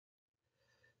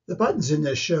The buttons in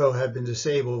this show have been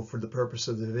disabled for the purpose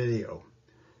of the video.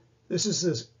 This is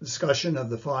a discussion of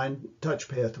the fine touch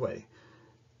pathway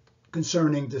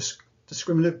concerning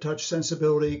discriminative touch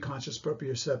sensibility, conscious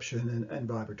proprioception, and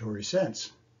vibratory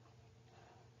sense.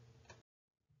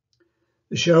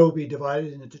 The show will be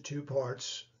divided into two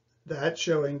parts, that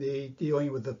showing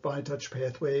dealing with the fine touch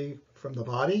pathway from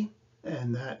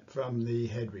from the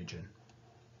head region.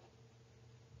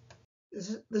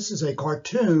 This is a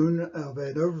cartoon of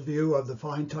an overview of the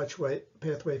fine touch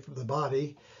pathway from the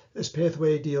body. This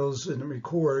pathway deals and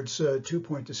records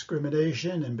two-point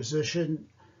discrimination and position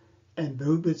and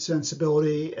movement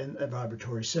sensibility and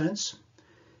vibratory sense.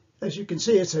 As you can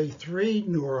see, it's a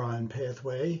 3-neuron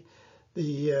pathway.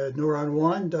 The neuron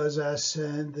 1 does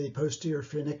ascend the posterior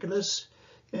funiculus.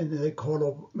 In the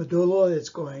caudal medulla, it's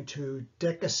going to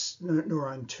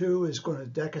neuron 2 is going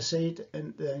to decussate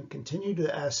and then continue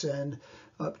to ascend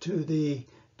up to the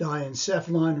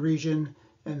diencephalon region,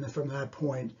 and from that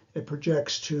point it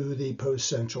projects to the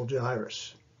postcentral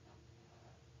gyrus.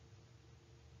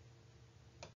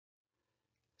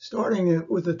 Starting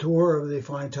with the tour of the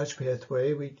fine touch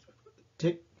pathway, we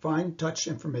take fine touch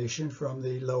information from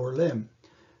the lower limb.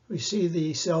 We see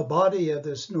the cell body of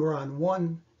this neuron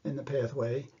 1 in the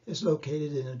pathway is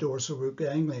located in the dorsal root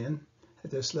ganglion at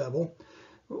this level.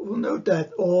 We'll note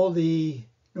that all the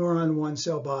neuron 1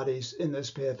 cell bodies in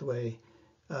this pathway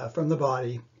from the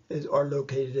body are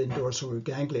located in dorsal root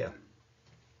ganglia.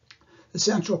 The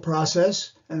central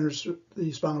process enters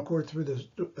the spinal cord through the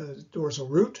dorsal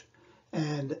root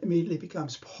and immediately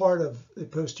becomes part of the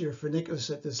posterior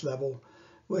funiculus at this level,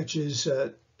 which is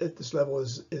the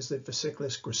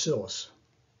fasciculus gracilis.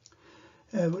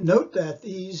 Note that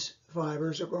these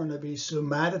fibers are going to be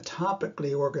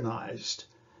somatotopically organized,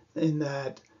 in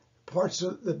that parts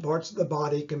of the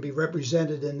body can be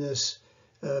represented in this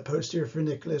posterior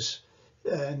funiculus,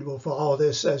 and we'll follow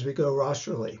this as we go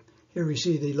rostrally. Here we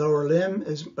see the lower limb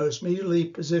is most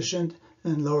medially positioned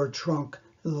and lower trunk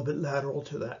a little bit lateral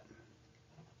to that.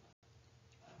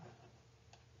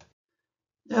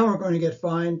 Now we're going to get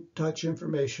fine touch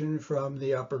information from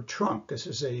the upper trunk. This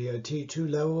is a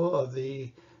T2 level of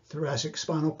the thoracic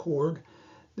spinal cord.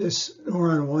 This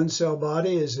neuron 1 cell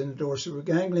body is in the dorsal root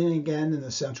ganglion again, and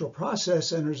the central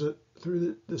process enters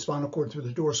through the spinal cord through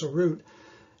the dorsal root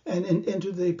and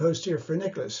into the posterior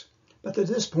funiculus. But at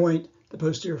this point, the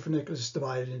posterior funiculus is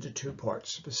divided into two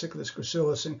parts, fasciculus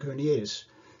gracilis and cuneatus.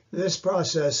 This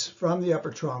process from the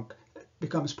upper trunk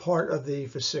becomes part of the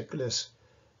fasciculus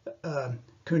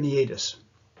cuneatus.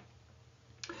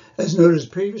 As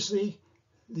noted previously,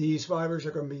 these fibers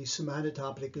are going to be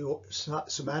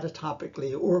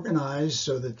somatotopically organized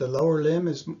so that the lower limb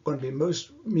is going to be most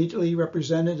immediately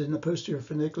represented in the posterior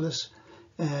funiculus,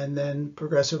 and then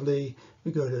progressively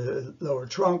we go to lower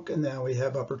trunk, and now we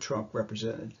have upper trunk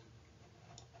represented.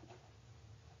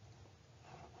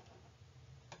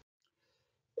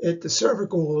 At the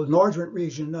cervical enlargement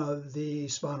region of the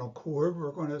spinal cord,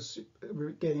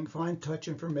 we're getting fine touch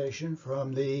information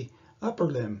from the upper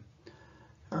limb.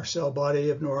 Our cell body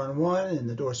of neuron 1 in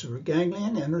the dorsal root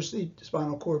ganglion enters the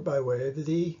spinal cord by way of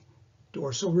the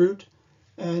dorsal root,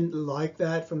 and like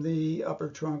that from the upper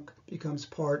trunk becomes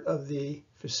part of the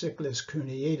fasciculus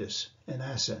cuneatus and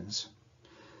ascends.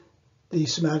 The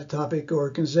somatotopic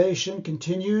organization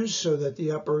continues so that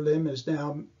the upper limb is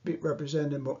now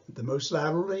represented the most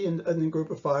laterally in the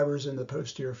group of fibers in the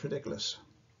posterior funiculus.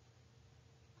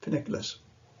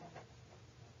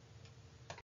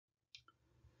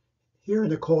 Here in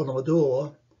the caudal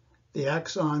medulla, the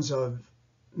axons of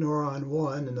neuron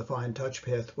 1 in the fine touch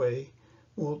pathway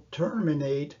will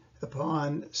terminate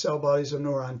upon cell bodies of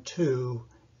neuron 2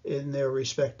 in their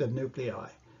respective nuclei.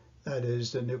 That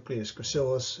is the nucleus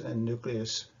gracilis and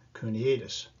nucleus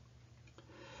cuneatus.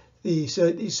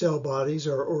 These cell bodies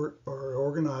are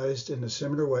organized in a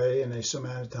similar way in a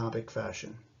somatotopic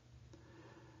fashion,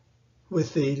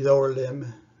 with the lower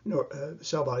limb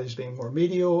cell bodies being more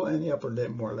medial and the upper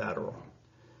limb more lateral.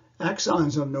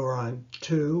 Axons of neuron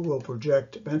 2 will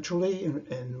project ventrally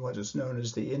in what is known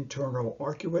as the internal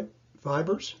arcuate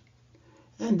fibers,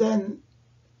 and then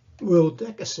will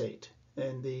decussate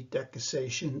in the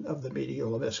decussation of the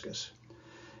medial lemniscus.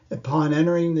 Upon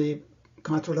entering the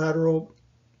contralateral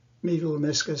medial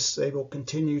lemniscus, they will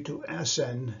continue to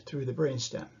ascend through the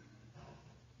brainstem.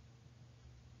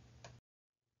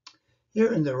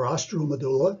 Here in the rostral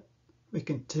medulla, we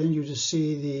continue to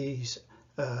see these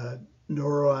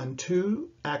neuron 2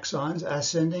 axons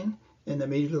ascending in the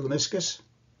medial lemniscus,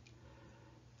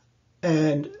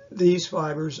 and these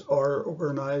fibers are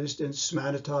organized in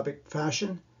somatotopic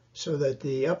fashion so that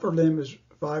the upper limb is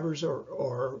fibers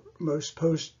are most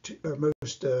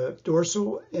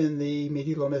dorsal in the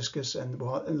medial meniscus and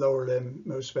lower limb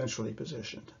most ventrally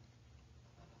positioned.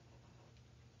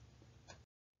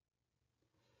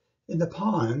 In the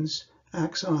pons,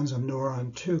 axons of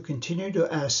neuron 2 continue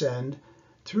to ascend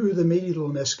through the medial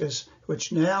meniscus,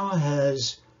 which now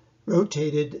has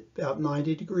rotated about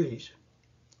 90 degrees.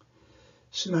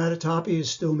 Somatotopy is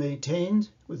still maintained,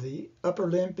 with the upper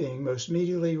limb being most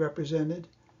medially represented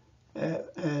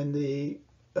and the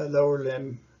lower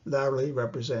limb laterally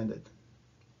represented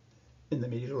in the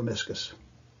medial meniscus.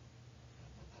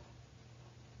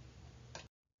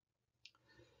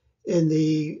 In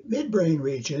the midbrain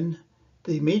region,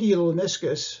 the medial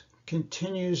meniscus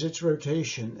continues its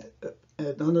rotation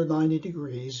at under 90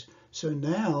 degrees, so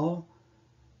now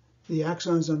the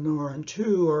axons of neuron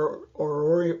 2 are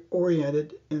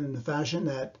oriented in the fashion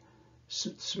that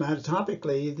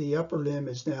somatotopically the upper limb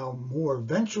is now more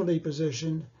ventrally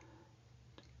positioned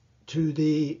to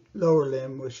the lower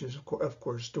limb, which is of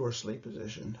course dorsally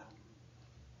positioned.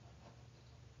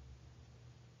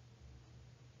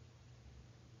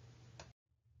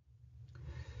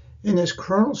 In this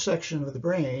coronal section of the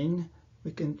brain,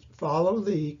 we can follow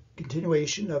the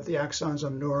continuation of the axons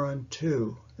of neuron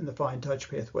 2 in the fine touch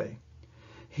pathway.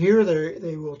 Here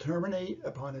they will terminate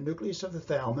upon a nucleus of the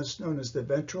thalamus known as the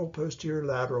ventral posterior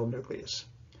lateral nucleus.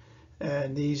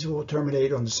 And these will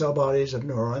terminate on the cell bodies of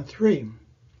neuron 3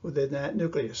 within that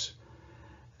nucleus.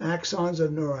 Axons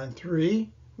of neuron 3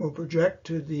 will project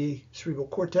to the cerebral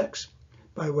cortex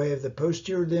by way of the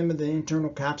posterior limb of the internal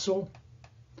capsule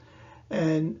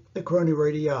and the corona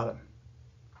radiata.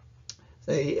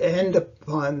 They end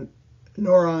upon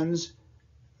neurons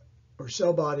or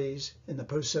cell bodies in the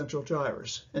postcentral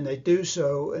gyrus, and they do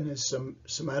so in a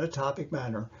somatotopic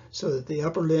manner so that the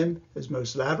upper limb is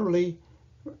most laterally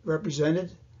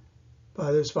represented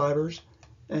by those fibers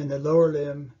and the lower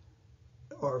limb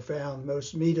are found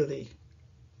most medially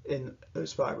in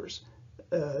those fibers.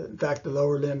 In fact, the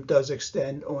lower limb does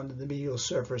extend onto the medial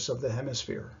surface of the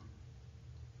hemisphere.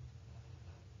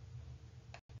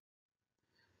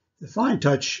 The fine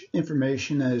touch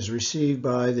information that is received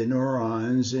by the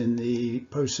neurons in the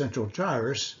postcentral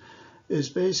gyrus is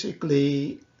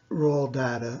basically raw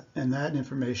data, and that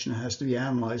information has to be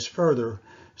analyzed further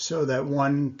so that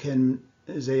one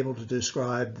is able to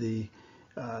describe the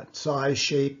size,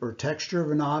 shape, or texture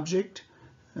of an object,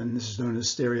 and this is known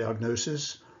as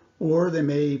stereognosis, or they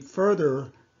may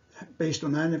further, based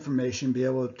on that information, be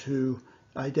able to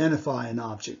identify an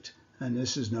object, and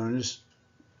this is known as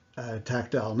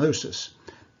tactile gnosis.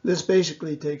 This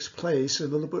basically takes place a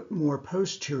little bit more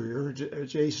posterior,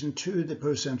 adjacent to the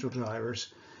postcentral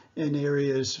gyrus, in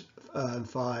areas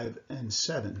 5 and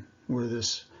 7, where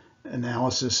this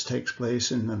analysis takes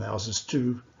place and allows us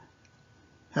to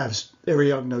have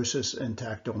stereognosis and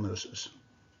tactile gnosis.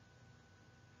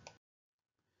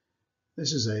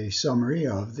 This is a summary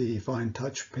of the fine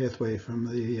touch pathway from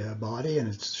the body, and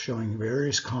it's showing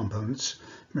various components.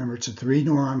 Remember, it's a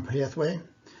 3-neuron pathway,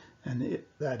 and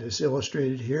that is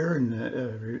illustrated here, and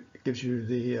it gives you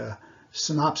the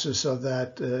synopsis of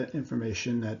that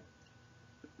information that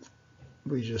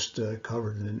we just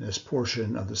covered in this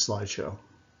portion of the slideshow.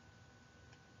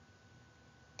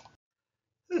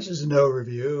 This is an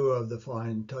overview of the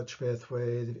fine touch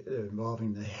pathway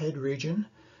involving the head region.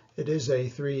 It is a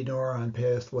 3-neuron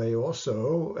pathway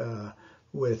also,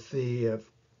 with the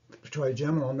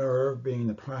trigeminal nerve being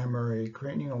the primary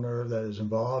cranial nerve that is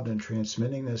involved in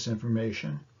transmitting this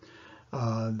information.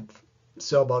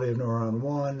 Cell body of neuron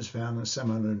 1 is found in the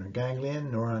semilunar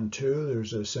ganglion. Neuron 2,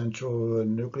 there's a central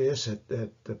nucleus at the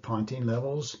pontine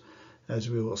levels, as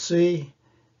we will see.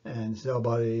 And cell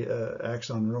body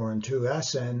axon neuron 2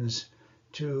 ascends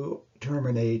to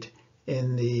terminate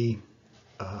in the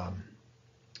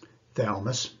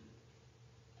thalamus.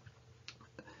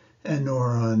 And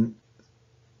neuron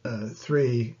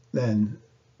 3 then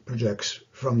projects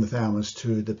from the thalamus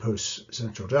to the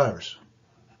postcentral gyrus.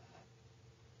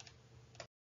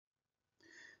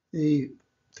 The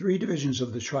 3 divisions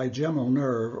of the trigeminal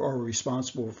nerve are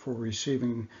responsible for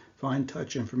receiving fine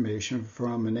touch information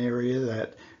from an area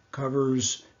that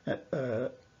covers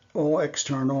all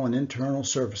external and internal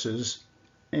surfaces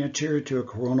anterior to a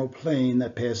coronal plane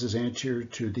that passes anterior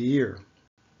to the ear.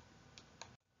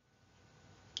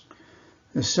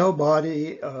 The cell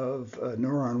body of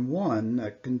neuron 1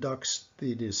 that conducts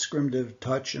the discriminative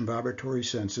touch and vibratory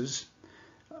senses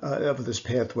of this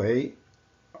pathway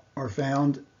are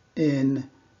found in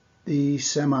the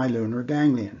semilunar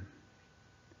ganglion.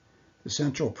 The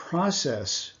central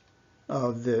process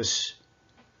of this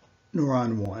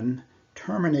neuron 1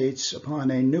 terminates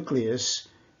upon a nucleus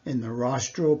in the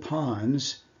rostral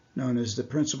pons, known as the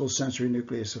principal sensory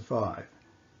nucleus of 5.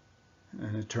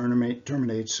 And it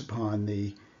terminates upon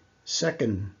the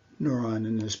second neuron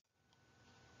in this.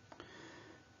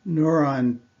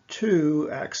 Neuron 2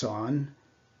 axon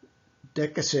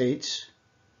decussates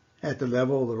at the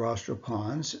level of the rostral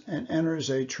pons and enters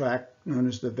a tract known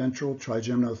as the ventral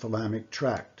trigeminothalamic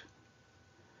tract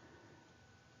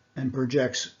and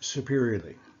projects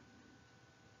superiorly.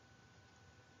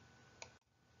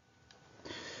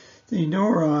 The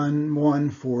neuron 1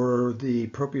 for the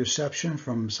proprioception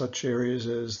from such areas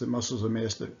as the muscles of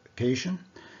mastication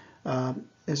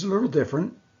is a little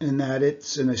different in that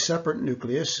it's in a separate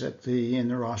nucleus in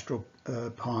the rostral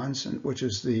pons, which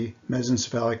is the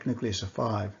mesencephalic nucleus of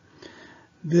 5.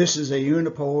 This is a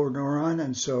unipolar neuron,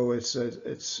 and so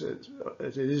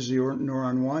it is your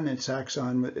neuron 1. Its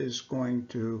axon is going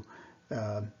to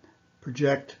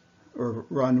project or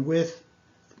run with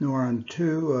neuron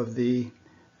 2 of the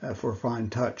for fine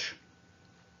touch.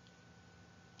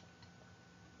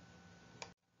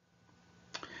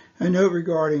 A note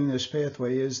regarding this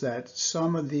pathway is that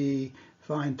some of the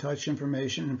fine touch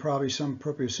information and probably some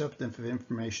proprioceptive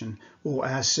information will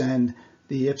ascend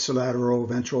the ipsilateral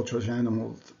ventral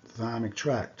trigeminothalamic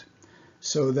tract,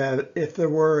 so that if there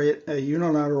were a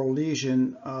unilateral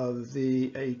lesion of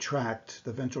a tract,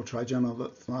 the ventral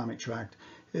trigeminothalamic tract,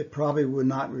 it probably would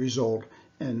not result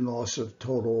in loss of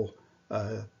total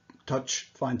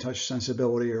fine touch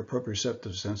sensibility or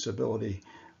proprioceptive sensibility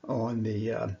on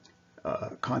the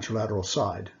contralateral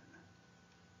side.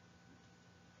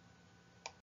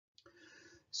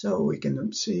 So we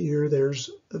can see here there's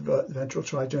the ventral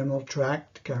trigeminal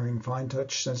tract carrying fine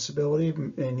touch sensibility,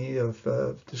 mainly of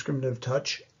discriminative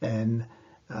touch and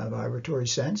vibratory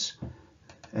sense,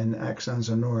 and axons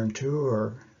of neuron 2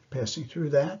 are passing through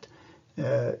that.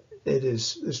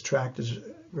 This tract is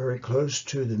very close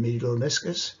to the medial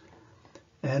meniscus,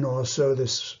 and also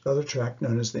this other tract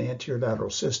known as the anterior lateral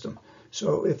system.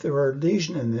 So if there are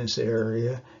lesions in this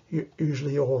area,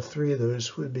 usually all three of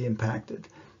those would be impacted.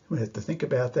 We have to think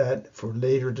about that for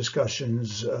later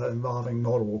discussions involving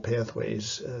multiple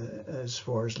pathways as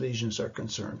far as lesions are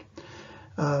concerned.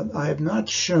 I have not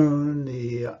shown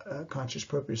the conscious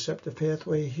proprioceptive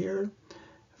pathway here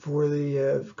for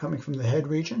the coming from the head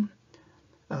region,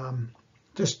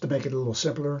 just to make it a little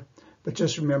simpler. But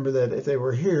just remember that if they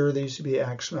were here, these would be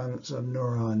axons of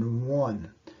neuron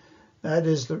 1. That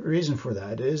is the reason for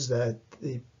that is that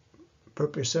the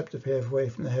proprioceptive pathway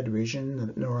from the head region,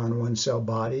 the neuron 1 cell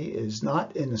body, is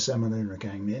not in the semilunar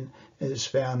ganglion. It is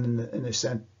found in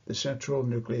the central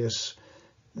nucleus,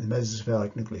 the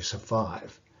mesencephalic nucleus of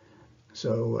 5.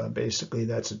 So basically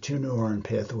that's a 2-neuron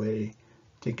pathway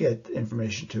to get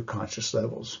information to conscious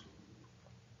levels.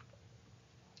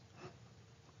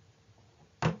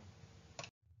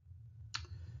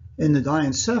 In the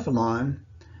diencephalon,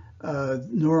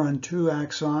 neuron 2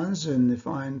 axons in the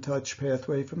fine touch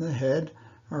pathway from the head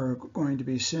are going to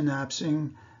be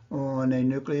synapsing on a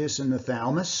nucleus in the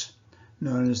thalamus,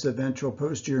 known as the ventral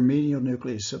posterior medial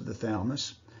nucleus of the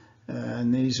thalamus.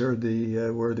 And these are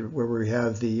where we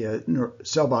have the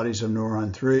cell bodies of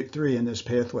neuron 3 in this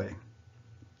pathway.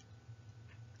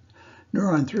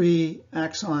 Neuron 3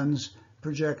 axons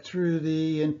project through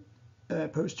the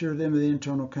posterior limb of the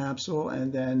internal capsule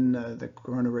and then the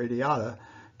corona radiata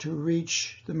to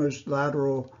reach the most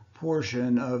lateral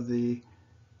portion of the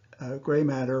gray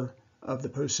matter of the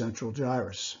postcentral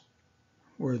gyrus,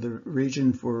 where the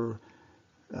region for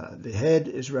the head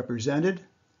is represented.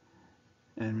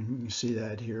 And you can see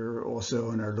that here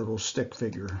also in our little stick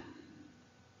figure.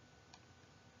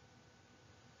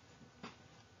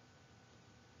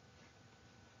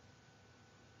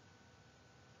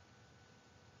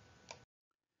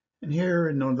 And here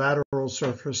in the lateral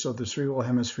surface of the cerebral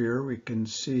hemisphere, we can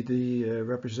see the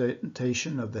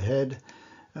representation of the head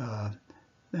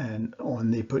and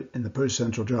in the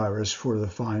postcentral gyrus for the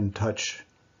fine touch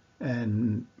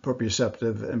and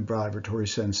proprioceptive and vibratory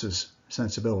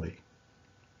sensibility.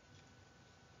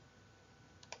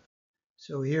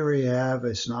 So here we have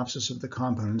a synopsis of the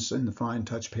components in the fine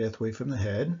touch pathway from the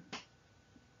head.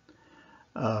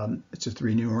 It's a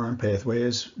 3-neuron pathway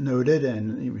as noted,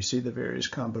 and we see the various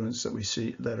components that we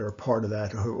see that are part of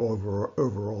that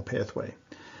overall pathway.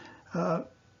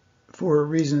 For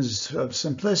reasons of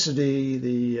simplicity,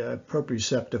 the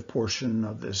proprioceptive portion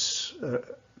of this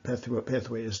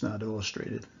pathway is not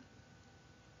illustrated.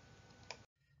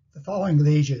 The following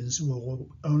lesions will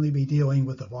only be dealing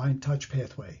with the fine touch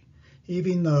pathway,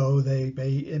 even though they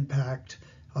may impact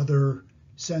other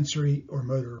sensory or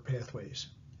motor pathways.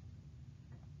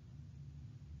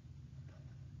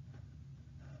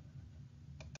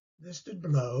 Listed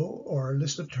below are a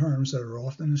list of terms that are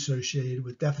often associated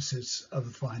with deficits of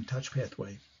the fine touch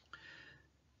pathway.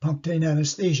 Punctate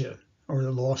anesthesia, or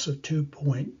the loss of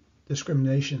 2-point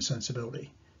discrimination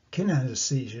sensibility.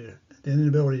 Kinesthesia, the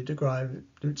inability to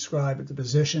describe the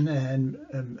position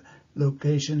and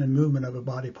location and movement of a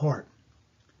body part.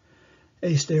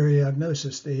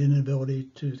 Astereognosis, the inability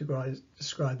to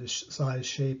describe the size,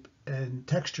 shape, and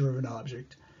texture of an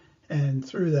object. And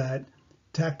through that,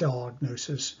 tactile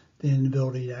agnosis, the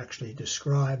inability to actually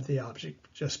describe the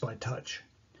object just by touch.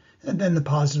 And then the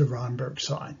positive Romberg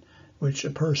sign, which a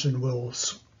person will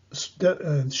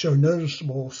show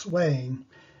noticeable swaying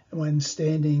when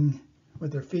standing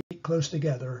with their feet close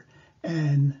together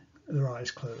and their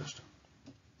eyes closed.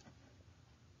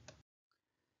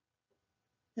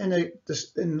 And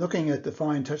in looking at the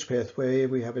fine touch pathway,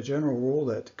 we have a general rule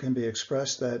that can be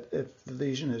expressed that if the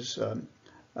lesion is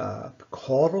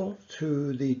caudal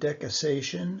to the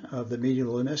decussation of the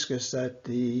medial lemniscus, that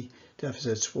the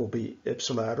deficits will be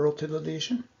ipsilateral to the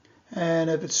lesion. And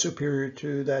if it's superior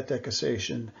to that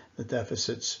decussation, the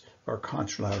deficits are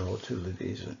contralateral to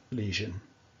the lesion.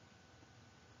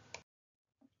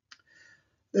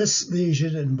 This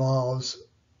lesion involves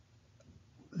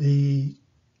the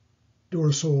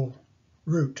dorsal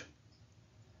root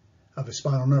of a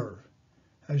spinal nerve.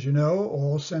 As you know,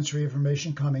 all sensory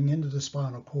information coming into the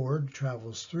spinal cord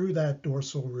travels through that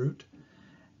dorsal root,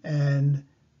 and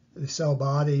the cell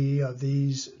body of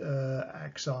these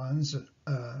axons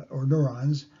or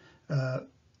neurons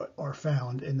are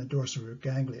found in the dorsal root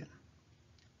ganglion.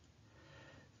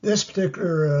 This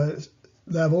particular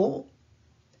level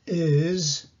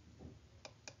is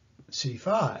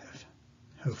C5.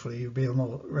 Hopefully you'll be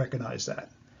able to recognize that.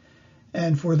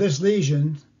 And for this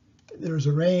lesion, there's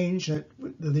a range that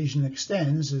the lesion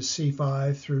extends is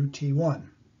C5 through T1.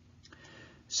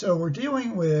 So we're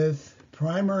dealing with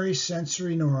primary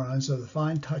sensory neurons of the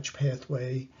fine touch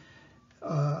pathway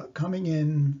coming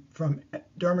in from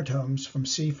dermatomes from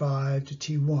C5 to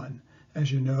T1.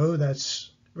 As you know, that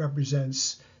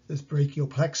represents this brachial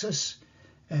plexus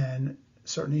and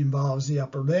certainly involves the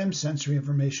upper limb, sensory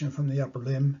information from the upper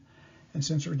limb. And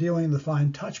since we're dealing with the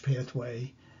fine touch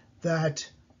pathway, that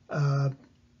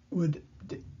we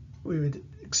would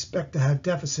expect to have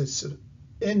deficits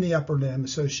in the upper limb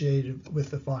associated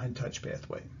with the fine touch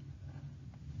pathway.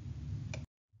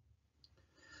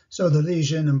 So the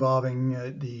lesion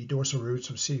involving the dorsal roots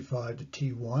of C5 to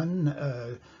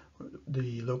T1,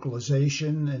 the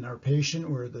localization in our patient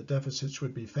where the deficits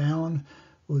would be found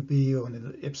would be on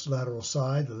the ipsilateral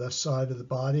side, the left side of the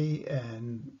body,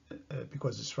 and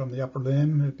because it's from the upper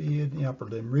limb, it would be in the upper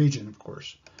limb region, of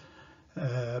course,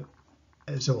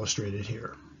 as illustrated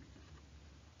here.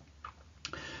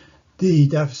 The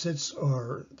deficits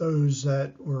are those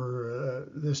that were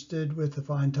listed with the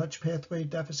fine touch pathway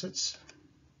deficits.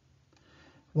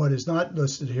 What is not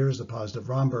listed here is the positive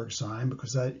Romberg sign,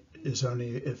 because that is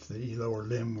only if the lower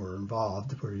limb were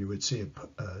involved, where you would see a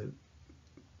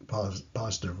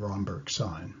positive Romberg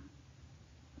sign.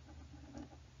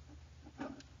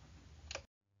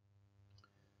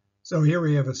 So here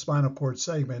we have a spinal cord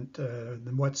segment.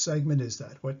 And what segment is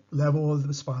that? What level of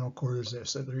the spinal cord is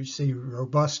this? So you see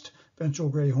robust ventral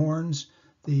gray horns.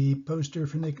 The posterior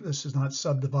funiculus is not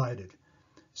subdivided,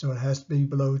 so it has to be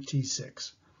below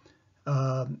T6.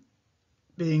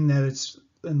 Being that it's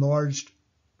enlarged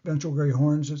ventral gray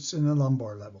horns, it's in the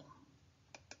lumbar level.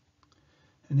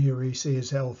 And here we see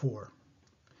is L4.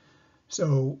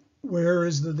 So where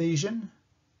is the lesion?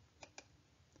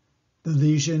 The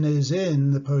lesion is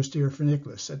in the posterior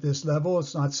funiculus. At this level,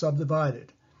 it's not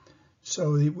subdivided.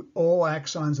 So all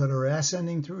axons that are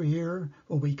ascending through here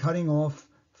will be cutting off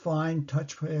fine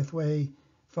touch pathway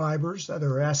fibers that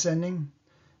are ascending.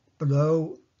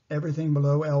 Below, everything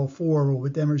below L4 will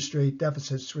demonstrate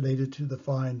deficits related to the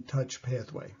fine touch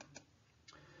pathway.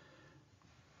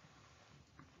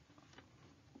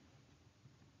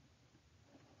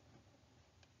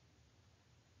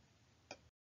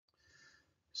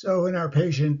 So in our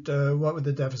patient, what would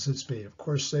the deficits be? Of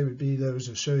course, they would be those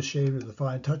associated with the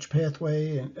fine touch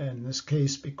pathway. And in this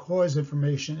case, because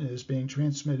information is being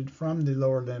transmitted from the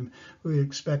lower limb, we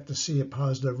expect to see a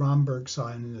positive Romberg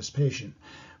sign in this patient.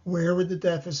 Where would the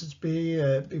deficits be?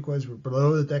 Because we're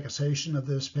below the decussation of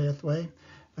this pathway,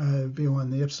 be on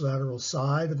the ipsilateral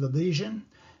side of the lesion.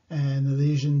 And the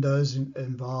lesion does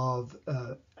involve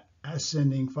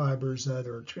ascending fibers that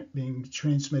are being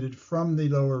transmitted from the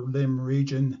lower limb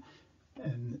region,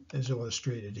 and as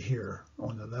illustrated here.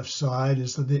 On the left side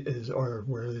is where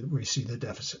we see the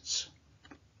deficits.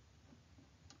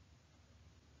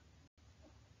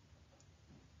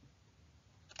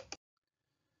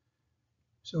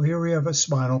 So here we have a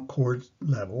spinal cord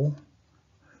level.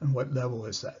 And what level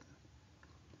is that?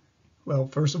 Well,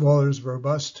 first of all, there's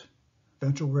robust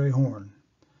ventral gray horn.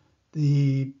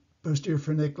 The posterior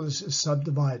funiculus is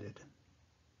subdivided.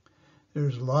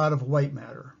 There's a lot of white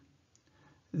matter.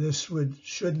 This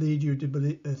should lead you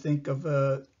to think of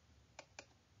a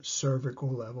cervical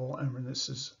level, and this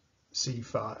is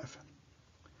C5.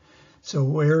 So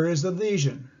where is the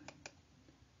lesion?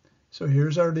 So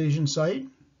here's our lesion site,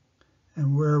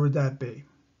 and where would that be?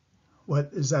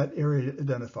 What is that area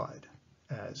identified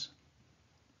as?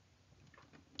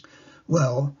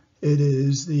 Well, it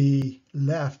is the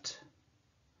left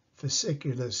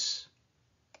fasciculus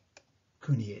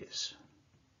cuneatus.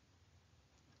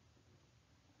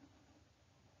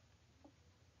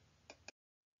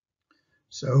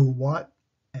 So what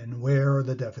and where are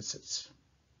the deficits?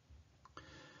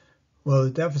 Well, the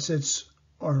deficits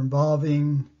are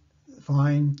involving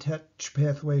fine touch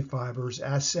pathway fibers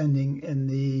ascending in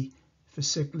the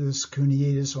fasciculus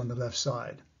cuneatus on the left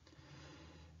side.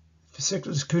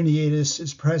 Fasciculus cuneatus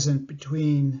is present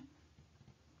between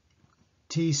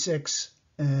T6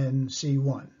 and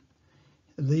C1.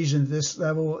 The lesion at this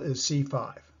level is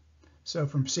C5. So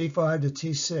from C5 to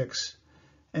T6,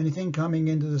 anything coming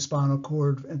into the spinal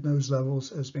cord at those levels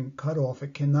has been cut off.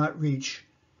 It cannot reach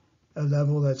a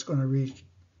level that's going to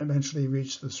eventually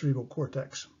reach the cerebral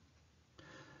cortex.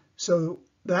 So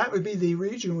that would be the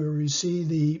region where we see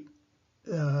the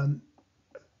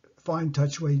fine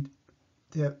touch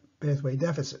pathway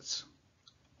deficits,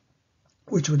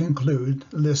 which would include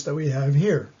the list that we have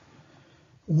here.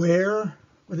 Where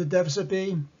would the deficit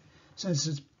be?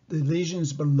 Since the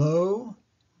lesion's below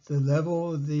the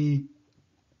level of the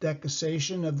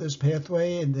decussation of this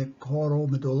pathway in the caudal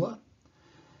medulla,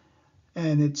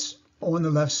 and it's on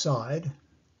the left side,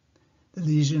 the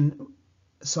lesion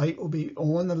site will be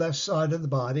on the left side of the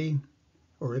body,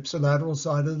 or ipsilateral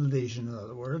side of the lesion, in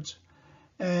other words,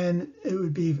 and it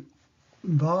would be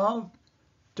involve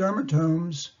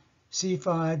dermatomes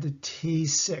C5 to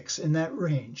T6 in that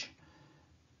range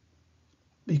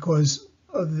because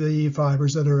of the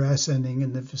fibers that are ascending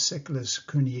in the fasciculus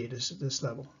cuneatus at this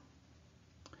level.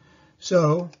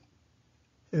 So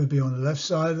it would be on the left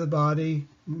side of the body,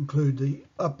 include the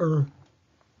upper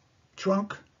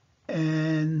trunk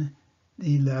and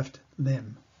the left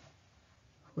limb,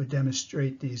 would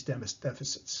demonstrate these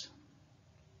deficits.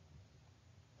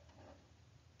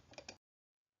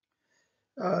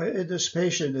 In this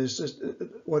patient,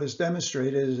 what is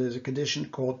demonstrated is a condition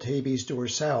called tabes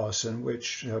dorsalis, in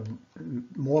which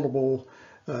multiple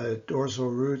dorsal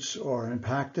roots are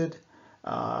impacted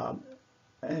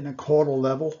in a caudal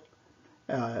level,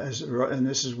 and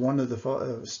this is one of the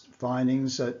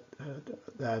findings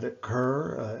that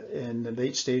occur in the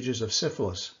late stages of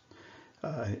syphilis.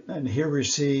 And here we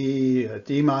see a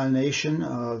demyelination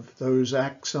of those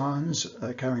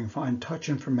axons carrying fine touch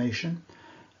information,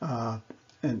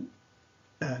 and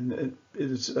it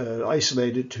is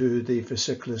isolated to the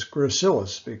fasciculus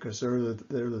gracilis because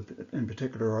they're in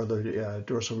particular are the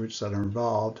dorsal roots that are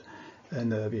involved in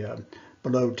the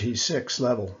below T6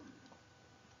 level.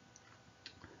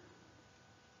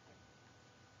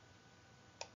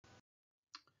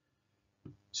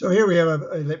 So here we have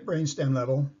a brainstem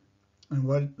level, and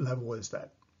what level is that?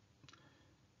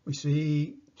 We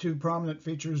see two prominent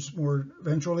features more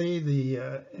ventrally,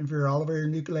 the inferior olivary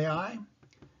nuclei.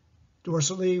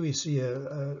 Dorsally, we see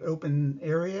an open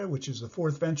area, which is the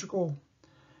fourth ventricle,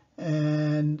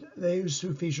 and those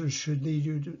two features should lead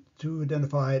you to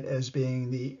identify it as being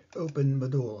the open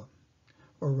medulla,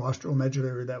 or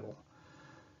rostromedullary level.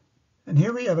 And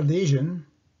here we have a lesion,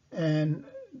 and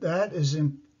that is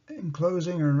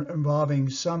enclosing or involving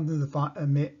some of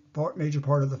the major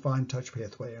part of the fine touch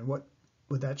pathway. And what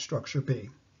would that structure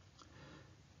be?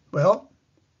 Well,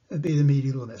 it'd be the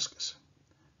medial lemniscus,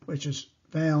 which is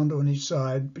found on each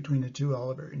side between the two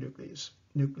olivary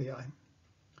nuclei.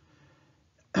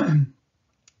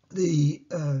 The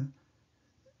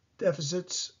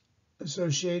deficits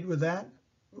associated with that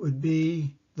would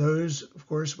be those, of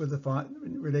course,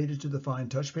 related to the fine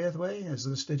touch pathway, as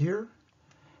listed here.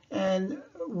 And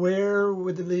where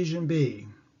would the lesion be?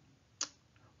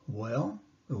 Well,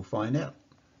 we'll find out.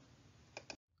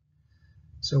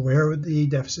 So where would the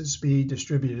deficits be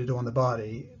distributed on the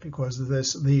body because of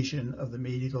this lesion of the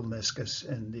medial meniscus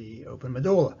and the open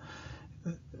medulla?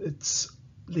 It's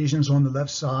lesions on the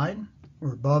left side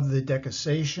or above the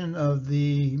decussation of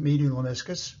the medial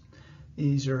meniscus.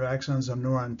 These are axons of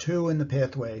neuron 2 in the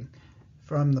pathway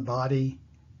from the body,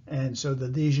 and so the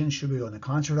lesion should be on the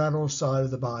contralateral side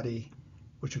of the body,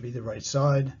 which would be the right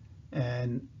side,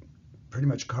 and pretty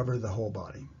much cover the whole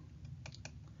body.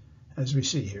 as we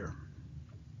see here.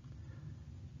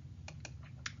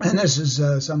 And this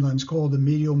is sometimes called the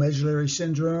medial medullary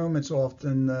syndrome. It's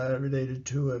often related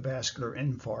to a vascular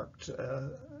infarct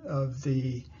of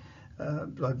the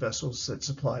blood vessels that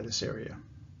supply this area.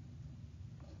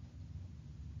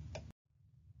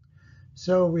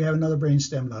 So we have another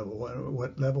brainstem level.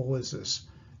 What level is this?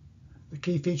 The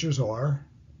key features are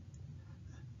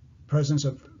presence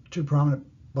of two prominent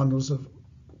bundles of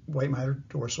white matter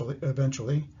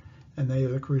ventrally, and they are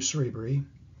the crus cerebri,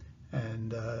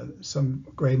 and some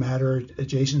gray matter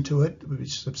adjacent to it would be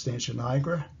substantia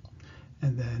nigra,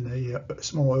 and then a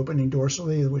small opening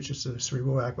dorsally, which is the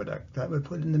cerebral aqueduct. That would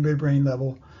put in the midbrain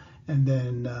level. And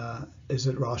then is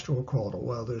it rostral or caudal?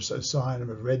 Well, there's a sign of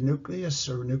a red nucleus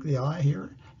or nuclei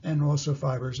here, and also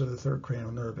fibers of the third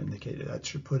cranial nerve indicated. That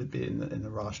should put it in the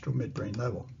rostral midbrain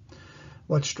level.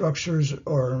 What structures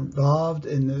are involved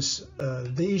in this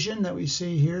lesion that we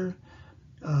see here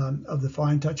of the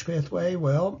fine touch pathway?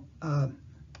 Well,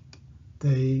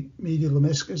 the medial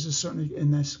lemniscus is certainly in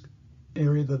this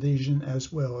area of the lesion,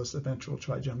 as well as the ventral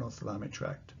trigeminal thalamic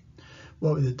tract.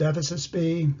 What would the deficits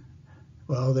be?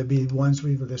 Well, they'd be ones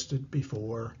we've listed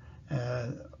before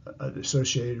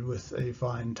associated with a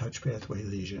fine touch pathway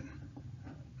lesion.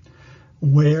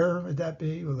 Where would that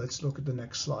be? Well, let's look at the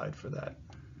next slide for that.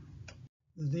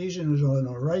 The lesion is on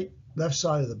the left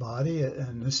side of the body,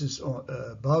 and this is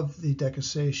above the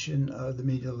decussation of the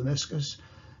medial lemniscus.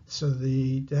 So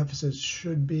the deficits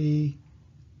should be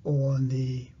on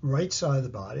the right side of the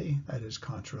body, that is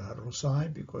contralateral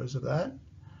side because of that.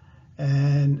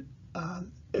 And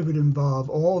it would involve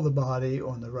all the body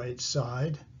on the right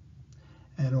side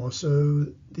and also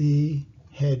the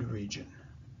head region.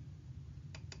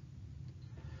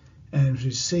 And as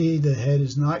you see, the head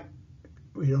is not,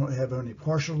 we don't have any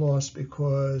partial loss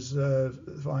because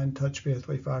fine touch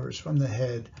pathway fibers from the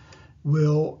head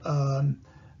will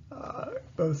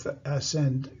both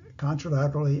ascend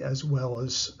contralaterally as well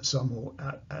as some will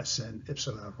ascend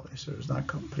ipsilaterally. So there's not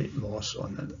complete loss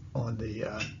on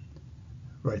the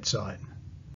right side.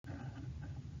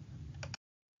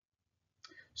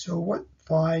 So what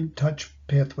fine touch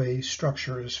pathway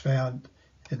structure is found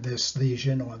in this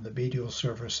lesion on the medial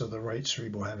surface of the right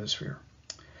cerebral hemisphere?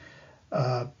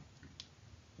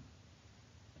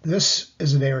 This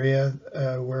is an area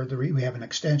where we have an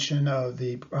extension of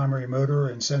the primary motor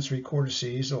and sensory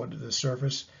cortices onto the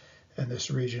surface, and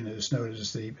this region is known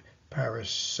as the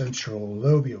paracentral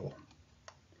lobule.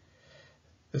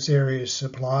 This area is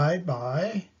supplied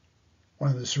by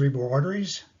one of the cerebral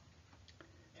arteries,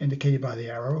 indicated by the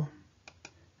arrow.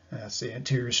 That's the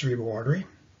anterior cerebral artery.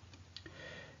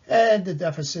 And the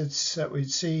deficits that we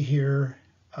see here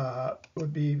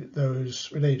would be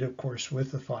those related, of course,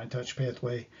 with the fine touch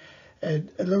pathway.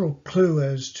 And a little clue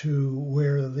as to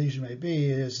where the lesion may be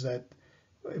is that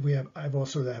I've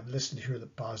also listed here the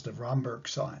positive Romberg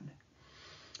sign.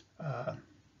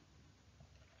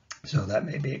 So that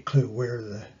may be a clue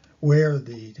where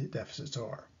the deficits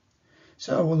are.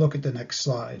 So we'll look at the next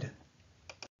slide.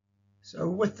 So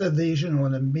with the lesion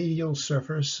on the medial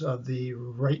surface of the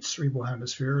right cerebral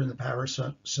hemisphere in the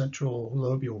paracentral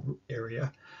lobule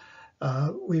area,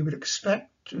 we would expect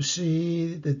to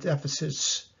see the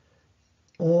deficits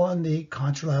on the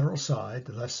contralateral side,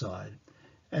 the left side,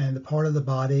 and the part of the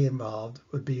body involved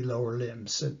would be lower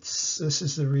limbs. This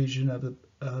is the region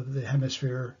of the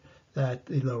hemisphere that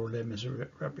the lower limb is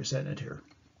represented here.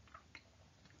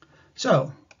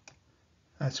 So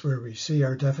that's where we see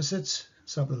our deficits.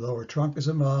 Some of the lower trunk is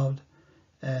involved,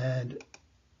 and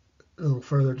a little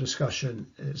further discussion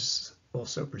is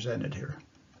also presented here.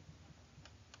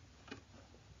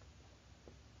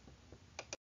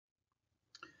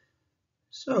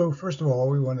 So first of all,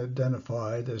 we want to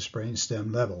identify this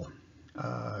brainstem level.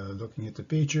 Looking at the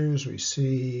features, we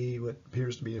see what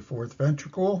appears to be a fourth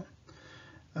ventricle.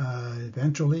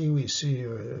 Ventrally, we see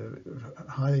a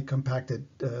highly compacted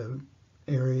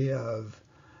area of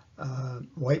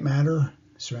white matter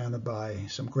surrounded by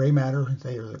some gray matter.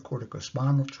 They are the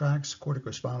corticospinal tracts,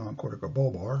 corticospinal and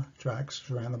corticobulbar tracts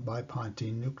surrounded by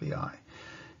pontine nuclei.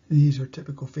 These are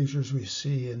typical features we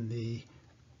see in the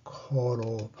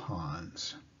caudal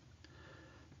pons.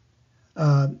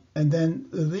 And then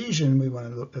the lesion we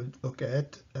want to look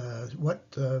at,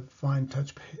 what fine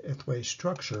touch pathway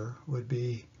structure would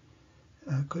be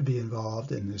could be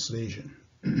involved in this lesion.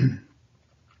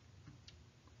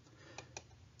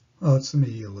 Well, it's the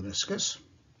medial lemniscus.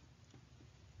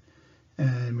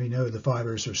 And we know the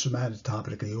fibers are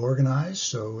somatotopically organized,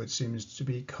 so it seems to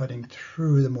be cutting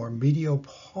through the more medial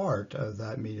part of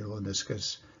that medial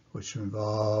lemniscus, which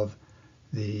involve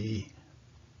the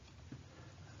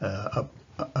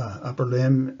upper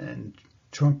limb and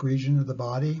trunk region of the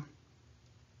body.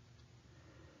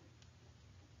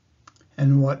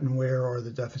 And what and where are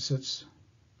the deficits?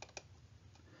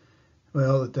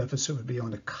 Well, the deficit would be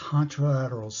on the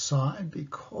contralateral side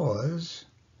because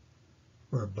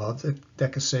we're above the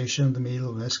decussation of the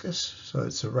medial meniscus. So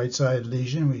it's a right-sided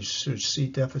lesion. We should see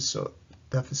deficits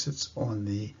on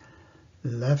the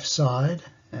left side,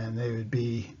 and they would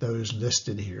be those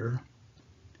listed here.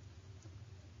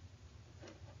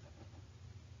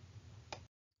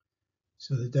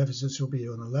 So the deficits will be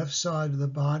on the left side of the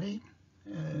body,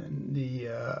 and the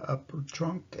upper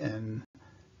trunk and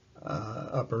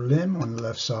upper limb on the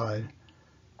left side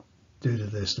due to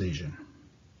this lesion.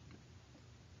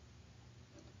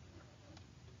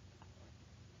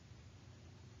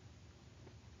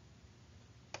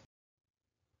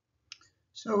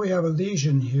 So we have a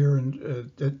lesion here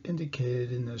that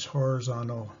indicated in this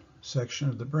horizontal section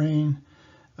of the brain.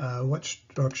 What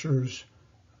structures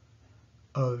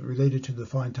related to the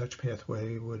fine touch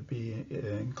pathway would be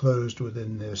enclosed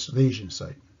within this lesion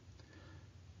site?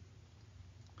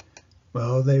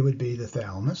 Well, they would be the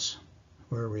thalamus,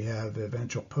 where we have the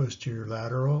ventral posterior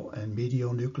lateral and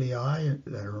medial nuclei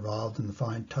that are involved in the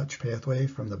fine touch pathway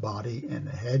from the body and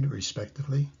the head,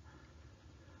 respectively.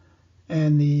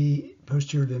 And the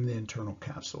posterior limb, the internal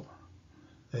capsule.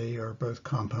 They are both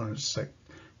components that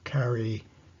carry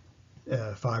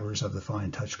fibers of the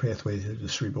fine touch pathway to the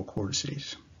cerebral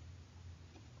cortices.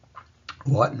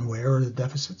 What and where are the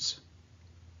deficits?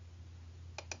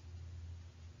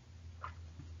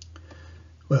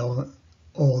 Well,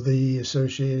 all the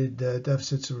associated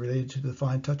deficits related to the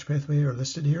fine touch pathway are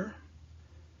listed here.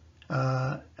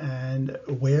 And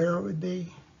where it would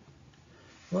be?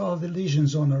 Well, the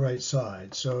lesion's on the right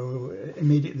side, so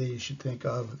immediately you should think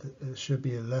of there should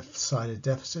be a left-sided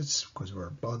deficits because we're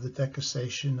above the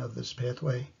decussation of this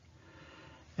pathway.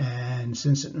 And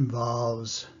since it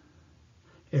involves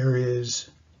areas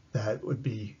that would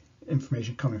be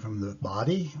information coming from the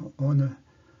body on the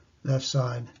left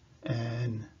side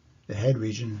and the head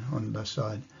region on the left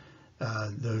side,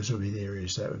 those would be the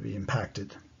areas that would be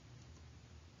impacted.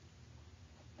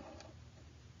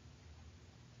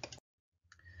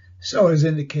 So as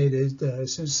indicated,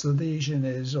 since the lesion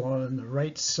is on the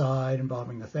right side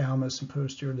involving the thalamus and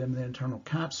posterior limb of the internal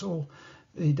capsule,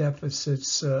 the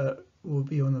deficits will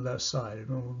be on the left side.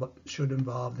 It should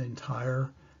involve the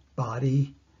entire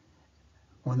body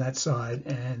on that side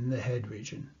and the head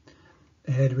region.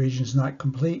 The head region is not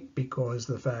complete because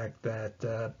of the fact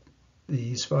that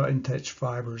these fine touch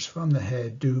fibers from the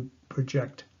head do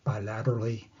project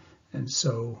bilaterally, and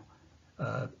so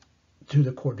to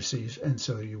the cortices, and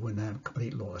so you wouldn't have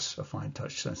complete loss of fine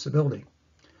touch sensibility.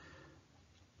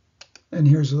 And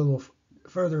here's a little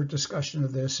further discussion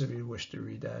of this if you wish to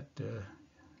read that.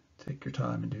 Take your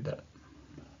time and do that.